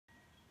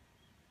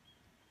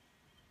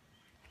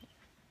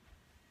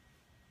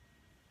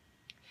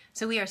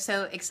So we are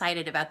so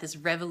excited about this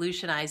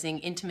Revolutionizing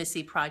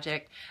Intimacy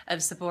project of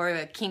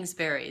Tziporah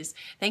Kingsbury's.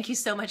 Thank you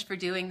so much for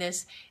doing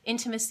this.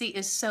 Intimacy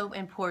is so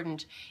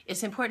important.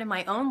 It's important in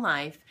my own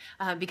life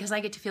because I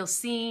get to feel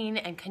seen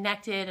and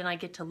connected, and I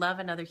get to love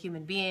another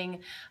human being.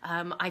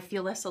 I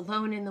feel less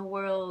alone in the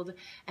world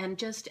and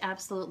just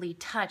absolutely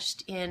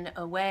touched in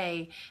a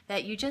way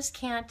that you just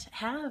can't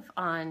have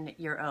on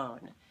your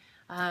own.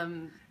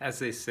 As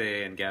they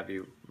say, and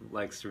Gabby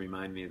likes to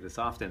remind me of this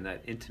often,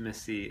 that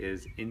intimacy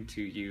is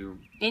into you.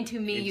 Into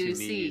me you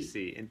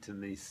see.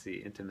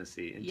 Intimacy, into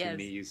Yes.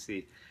 me you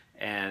see.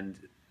 And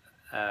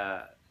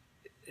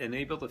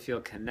able to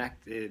feel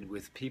connected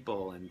with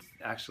people and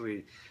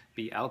actually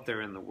be out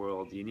there in the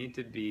world, you need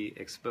to be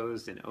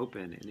exposed and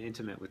open and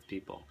intimate with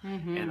people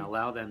and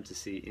allow them to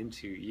see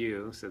into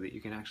you so that you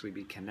can actually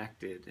be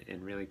connected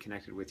and really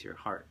connected with your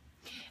heart.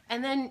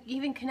 And then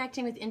even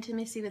connecting with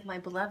intimacy with my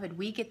beloved,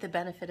 we get the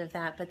benefit of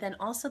that, but then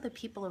also the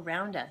people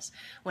around us.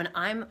 When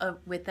I'm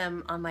with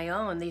them on my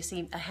own, they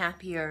see a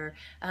happier,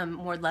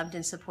 more loved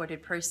and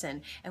supported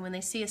person. And when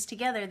they see us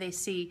together, they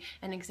see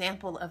an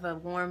example of a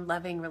warm,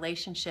 loving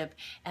relationship,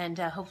 and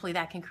hopefully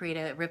that can create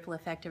a ripple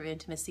effect of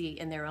intimacy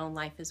in their own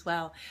life as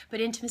well. But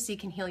intimacy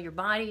can heal your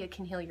body, it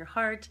can heal your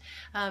heart,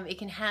 it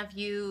can have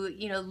you,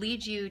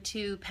 lead you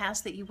to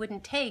paths that you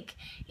wouldn't take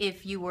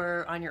if you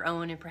were on your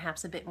own and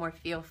perhaps a bit more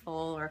fearful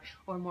or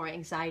more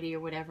anxiety or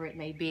whatever it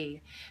may be.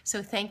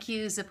 So thank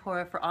you,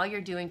 Tziporah, for all you're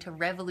doing to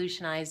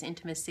revolutionize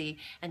intimacy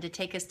and to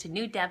take us to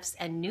new depths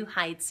and new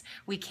heights.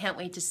 We can't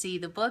wait to see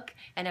the book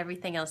and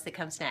everything else that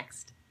comes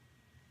next.